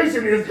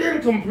 Education is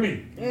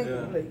incomplete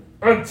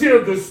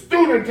until the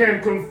student can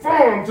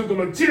conform to the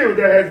material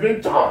that has been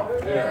taught.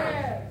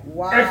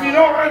 Wow. If you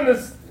don't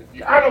understand,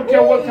 I don't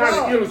care what kind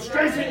of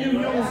illustration you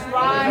use.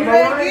 I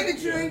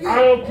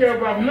don't care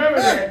about none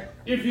of that.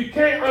 If you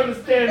can't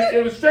understand the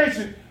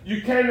illustration,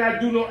 you cannot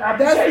do no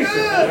application.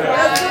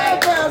 That's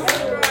good,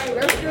 Pastor.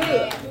 That's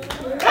good.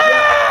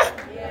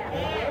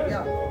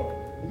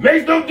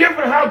 Makes no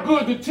difference how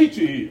good the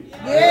teacher is.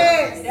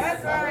 Yes.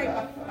 That's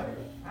right.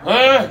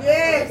 Huh?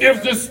 Yes.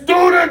 If the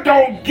student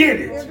don't get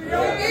If it, you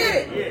don't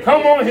get it,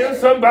 come on here,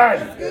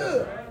 somebody.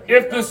 good.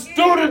 If the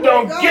student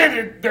don't get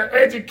it, the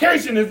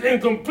education is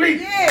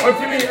incomplete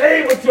until he's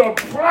able to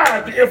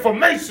apply the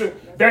information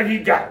that he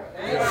got.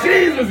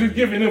 Jesus is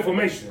giving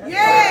information.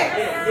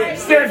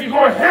 Yes. Say if you're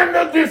going to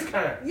handle this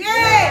kind.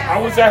 Yes.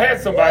 I wish I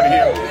had somebody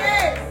here.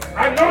 Yes.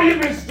 I know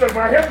you've been struggling.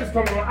 My help is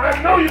coming on.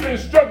 I know you've been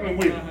struggling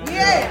with it.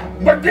 Yeah.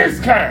 But this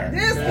kind.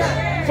 This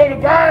guy. So the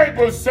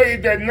Bible say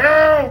that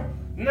now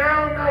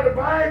the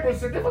Bible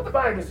says, this is what the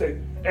Bible say.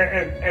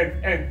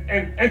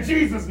 And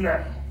Jesus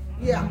now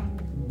Yeah.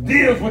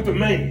 deals with the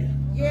man.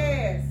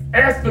 Yes.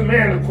 Ask the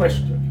man a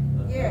question.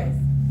 Yes.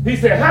 He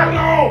said, how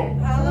long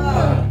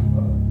Hello.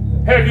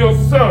 have your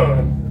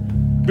son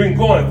been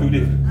going through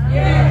this?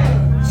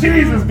 Yes.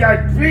 Jesus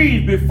got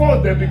grieved before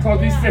that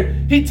because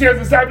he tells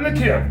the disciples, look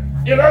here.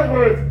 In other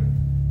words,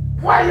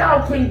 why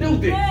y'all couldn't do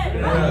this?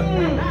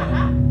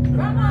 Come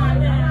on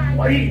now.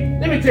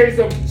 Let me tell you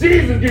something.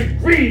 Jesus gets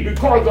grieved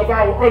because of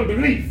our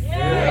unbelief.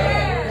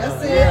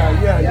 That's it.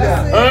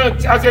 Yeah.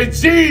 I said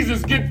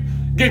Jesus get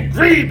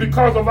grieved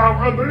because of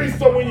our unbelief.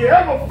 So when you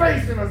ever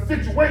face in a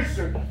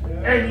situation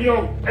and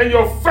your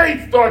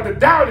faith starts to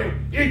doubt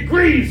him, it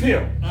grieves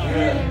him.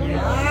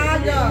 My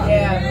God.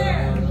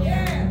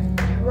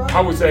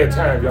 I would say at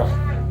times, y'all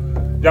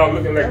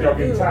looking like y'all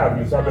getting tired of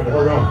me, so I better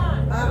hurry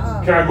on.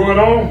 Can I go it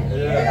on?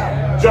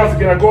 Yeah. Johnson,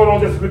 can I go it on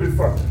just a little bit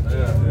further?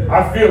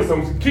 I feel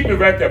something. Keep it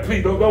right there,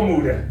 please. Don't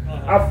move that.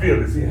 I feel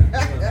this here. I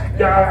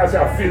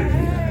said I feel it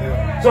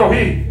here. So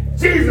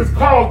Jesus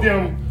called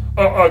them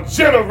a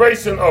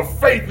generation of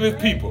faithless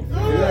people.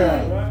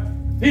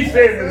 He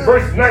says in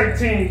verse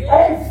 19,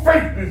 "O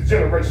faithless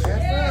generation,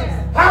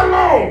 how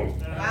long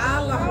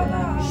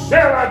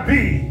shall I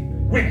be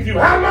with you?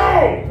 How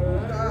long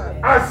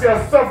I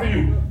shall suffer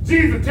you?"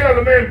 Jesus tells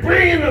the man,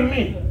 "Bring him to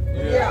me."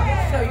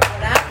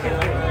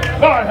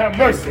 Lord have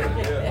mercy.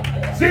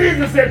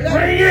 Jesus said,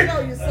 "Bring it."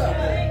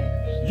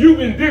 You've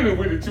been dealing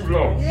with it too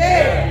long.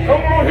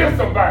 Come on here,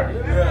 somebody.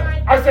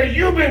 I say,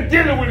 you've been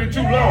dealing with it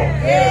too long.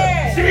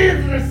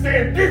 Jesus is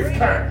saying this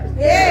kind.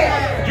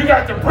 You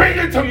got to bring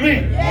it to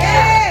me.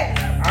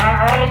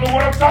 I don't know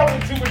what I'm talking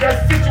to, but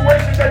that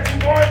situation that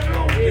you're going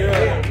through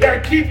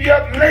that keep you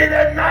up late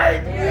at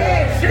night,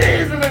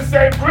 Jesus is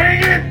saying,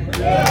 bring it to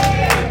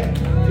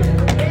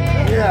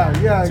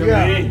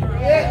me.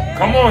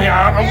 Come on here,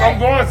 I'm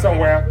going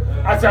somewhere.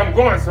 I said, I'm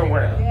going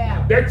somewhere.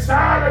 That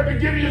child that been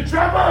giving you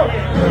trouble,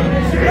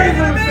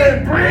 Jesus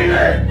said, bring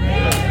it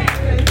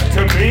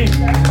to me.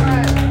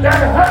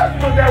 That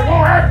husband that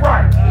won't act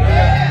right,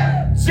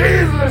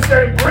 Jesus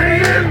said,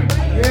 bring it to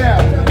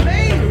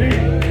me.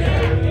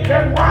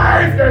 That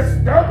wife that's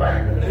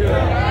stubborn,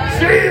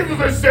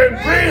 Jesus said,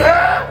 bring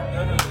her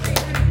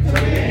to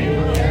me.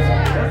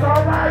 That's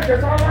all right,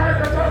 that's all right,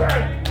 that's all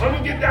right. I'm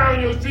going to get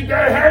down your street.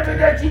 That habit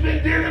that you've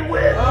been dealing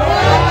with,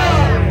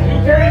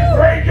 you can't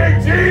break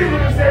it.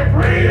 Jesus said,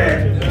 bring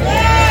it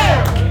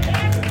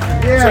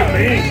to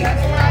me.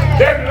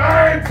 That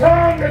lying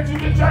tongue that you've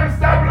been trying to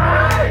stop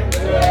lying,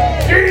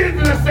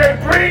 Jesus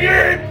said, bring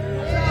it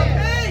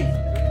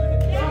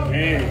to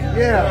me. I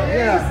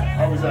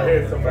wish I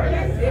had somebody.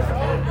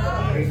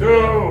 And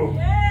so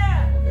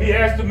he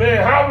asked the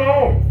man, how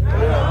long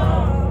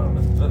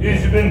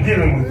has you been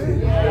dealing with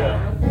it?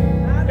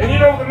 And you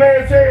know what the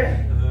man said?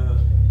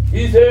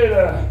 He said,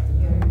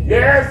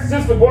 yes,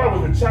 since the boy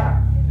was a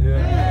child.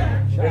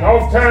 And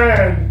oft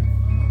time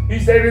He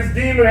said this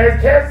demon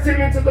has cast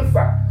him into the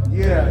fire.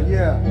 Yeah,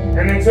 yeah.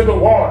 And into the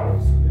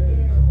waters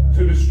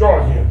to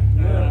destroy him.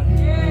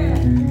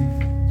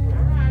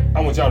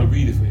 I want y'all to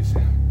read it for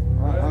yourself.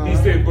 He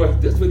said,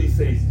 but this is what he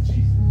says to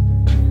Jesus.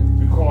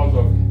 Because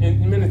of,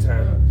 in many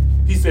times,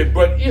 he said,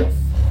 but if.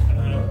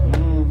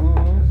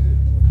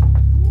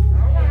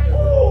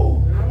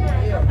 Oh,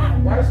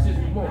 watch this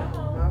more.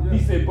 He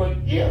said, but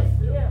if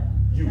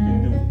you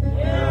can do it.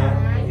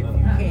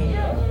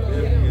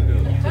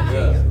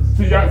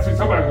 See,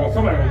 somebody gonna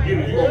get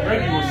it.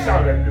 Maybe you gonna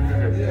shout at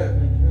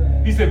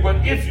this. He said, but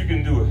if you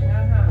can do it.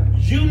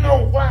 You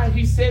know why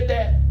he said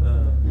that?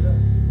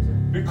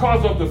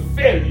 Because of the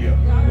failure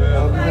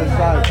of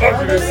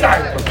the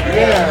disciples.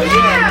 Yeah.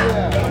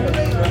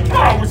 Oh, I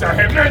wish I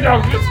had. Man,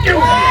 y'all, excuse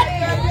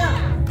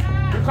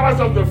me. Because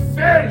of the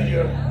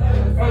failure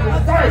of the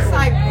disciples.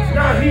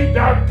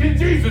 Now did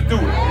Jesus do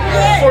it?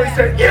 So he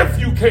said, if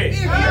you can.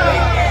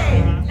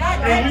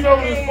 And you know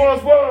what the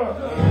response was?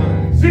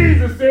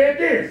 Jesus said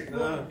this.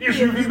 If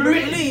you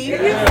believe.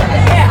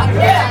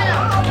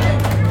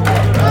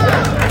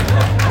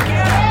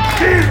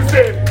 Jesus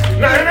said,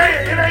 now it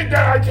ain't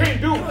that I can't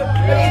do it.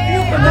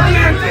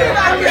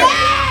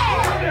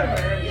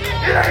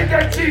 It ain't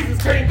that Jesus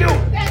can't do it.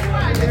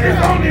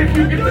 It's only if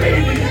you can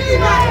believe it.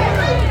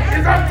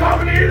 If I'm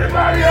talking to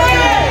anybody else.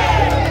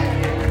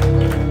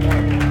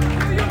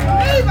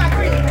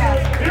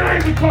 It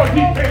ain't because he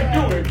can't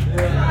do it.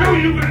 Do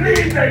you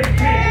believe that he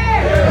can?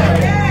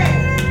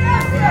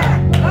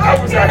 I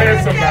wish I had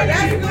somebody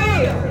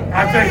here. I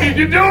said, if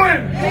you do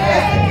it,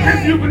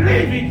 if you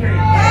believe he can.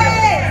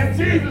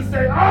 Jesus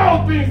said,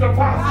 all things are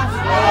possible.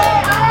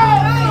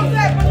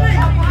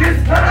 This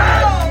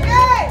time,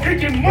 it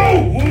can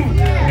move.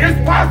 It's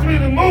possible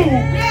to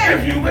move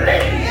if you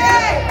believe.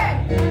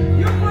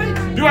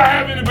 Do I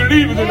have any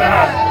believers in the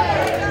house?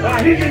 Now,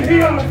 he can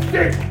heal the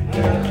sick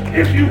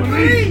if you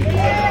believe.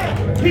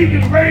 He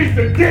can raise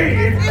the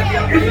dead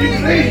if you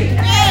believe.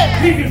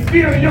 He can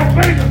fill your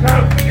bank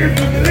account if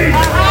you believe.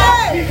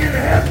 He can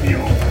help you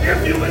if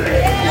you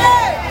believe.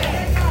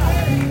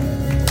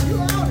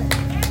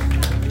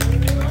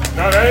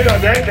 Now,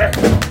 that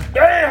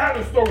ain't how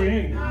the story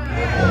ended.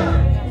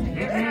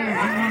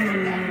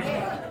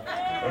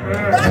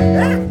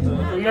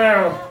 So now,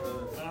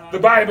 the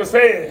Bible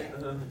said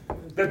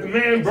that the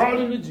man brought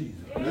him to Jesus.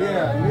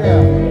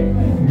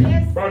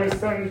 Brought his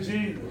son to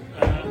Jesus.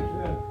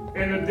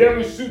 And the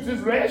devil shoots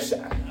his last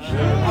shot.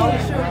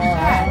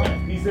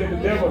 He said the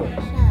devil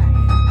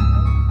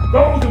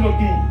throws him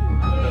again.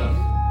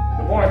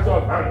 The boy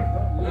started pounding.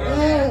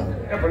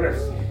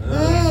 Epilepsy.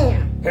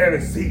 Had a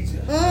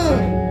seizure.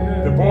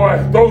 The boy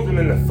throws him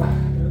in the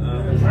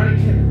fire. Trying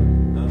to kill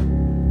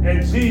him. And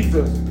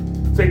Jesus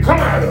said, come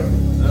out of him.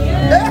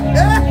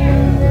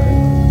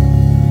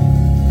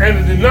 And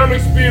the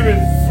demonic spirit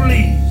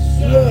flees.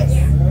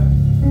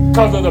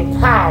 Because of the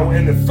power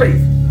and the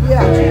faith.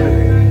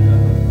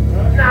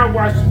 Now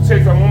watch the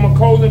text. I'm on my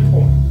closing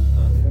point.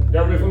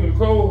 Y'all ready for me to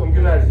close? I'm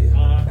getting out of here.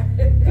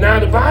 Now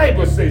the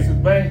Bible says this,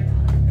 man.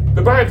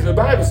 The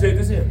Bible said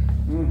this here.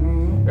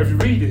 If you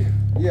read it.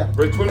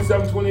 Verse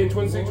 27, 28,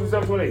 26,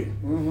 27, 28.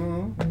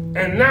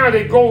 And now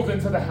they goes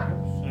into the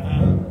house.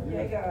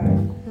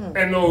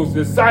 And those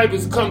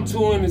disciples come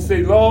to him and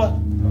say, Lord,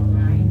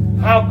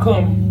 how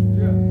come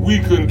we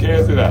couldn't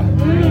cast it out?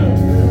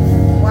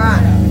 Why?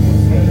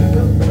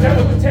 That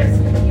was the text.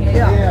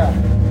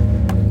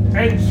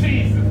 And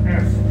Jesus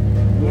answered.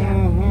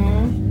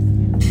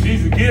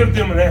 Jesus gives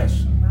them an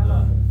answer.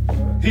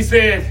 He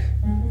said,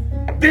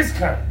 this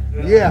kind.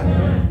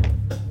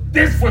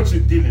 This is what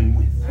you're dealing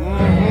with.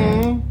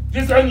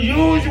 This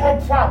unusual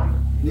problem.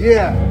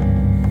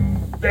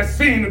 That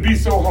seemed to be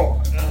so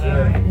hard.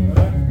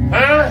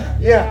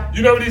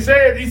 You know what he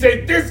said? He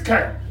said, this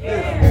kind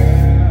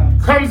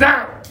comes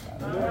out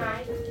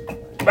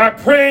by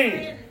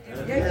praying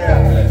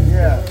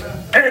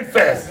and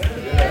fasting.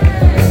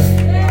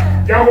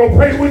 Y'all gonna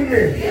pray with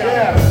me?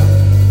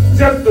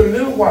 Just a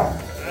little while.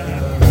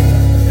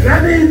 And I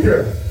need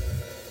you.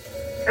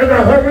 As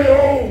I hurry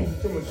on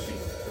to my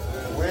sheet.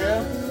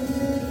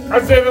 I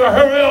said, as I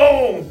hurry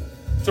on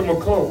to my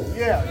clothes.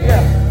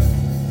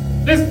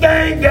 This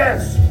thing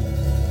that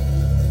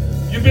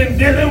you've been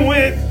dealing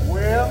with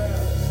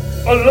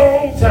a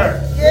long time.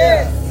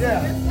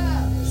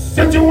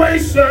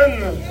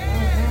 Situation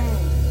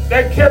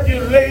that kept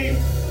you late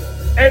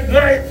at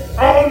night,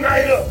 all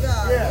night up.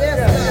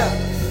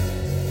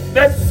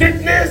 That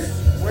sickness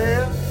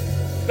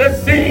that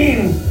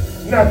seems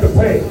not to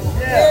pay.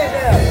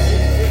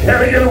 Can I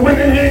get a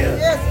witness here?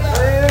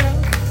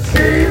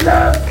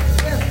 Jesus,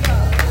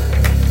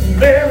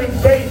 Mary's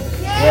faith,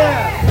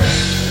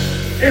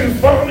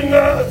 informing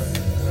us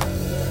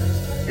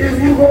if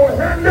you gonna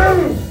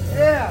handle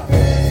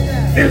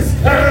this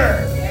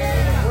time,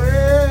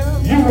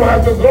 you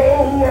have to go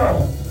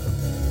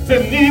to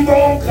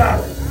Nebo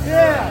College.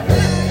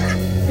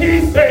 He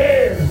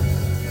said,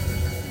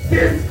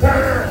 this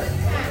time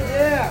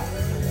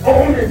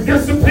only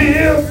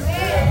disappears.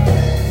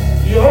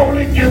 You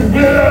only get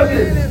rid of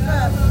it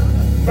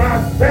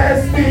by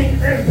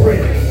fasting and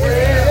praying.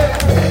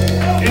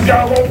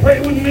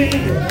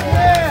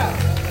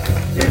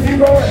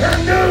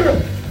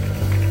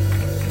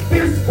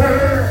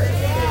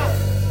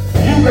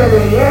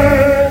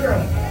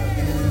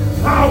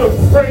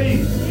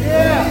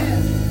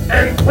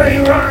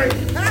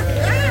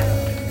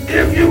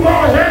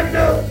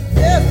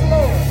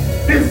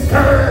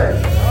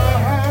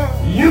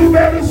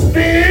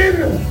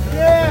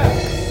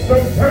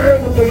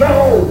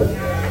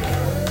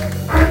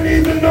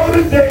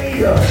 today,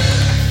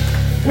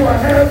 do I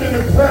have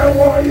any prayer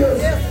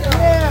warriors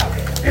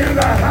in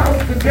the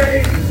house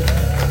today?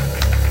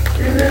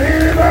 Is there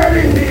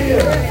anybody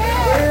here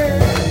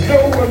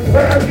know what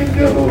prayer can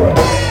do?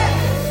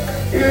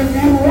 If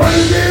you want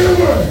to do,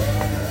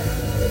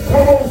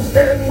 come on,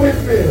 stand with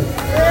me.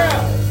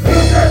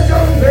 Look at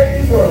your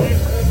neighbor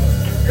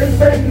and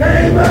say,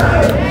 neighbor,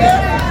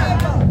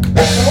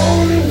 the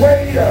only way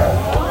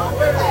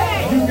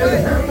you can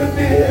handle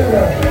this,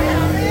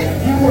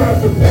 you have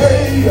to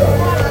pray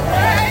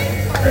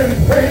and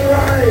pray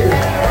right.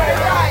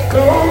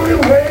 The only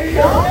way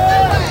you're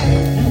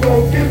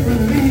going to get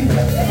relief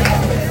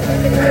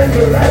and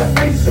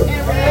relaxation.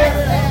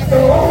 The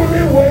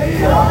only way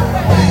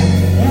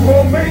you're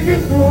going to make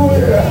it through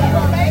it,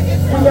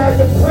 you got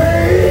to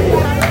pray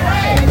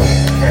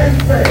and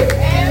pray.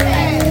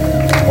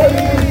 What is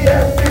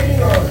that thing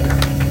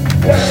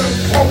that I'm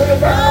talking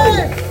about?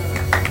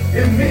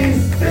 It means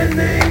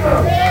spending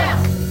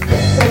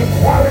some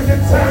quality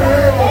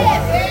time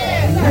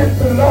with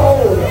the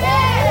Lord.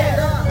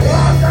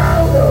 Block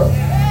out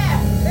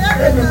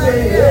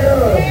everything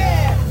else.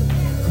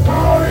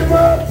 Call him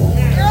up.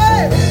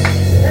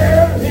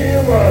 Tell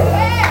him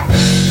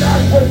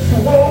not what you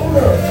want,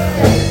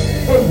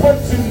 but what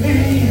you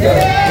need.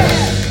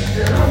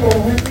 And I'm going to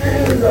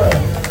witness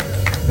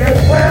that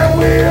prayer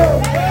will.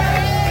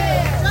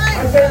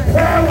 I said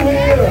prayer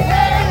will.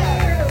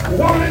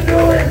 Want to do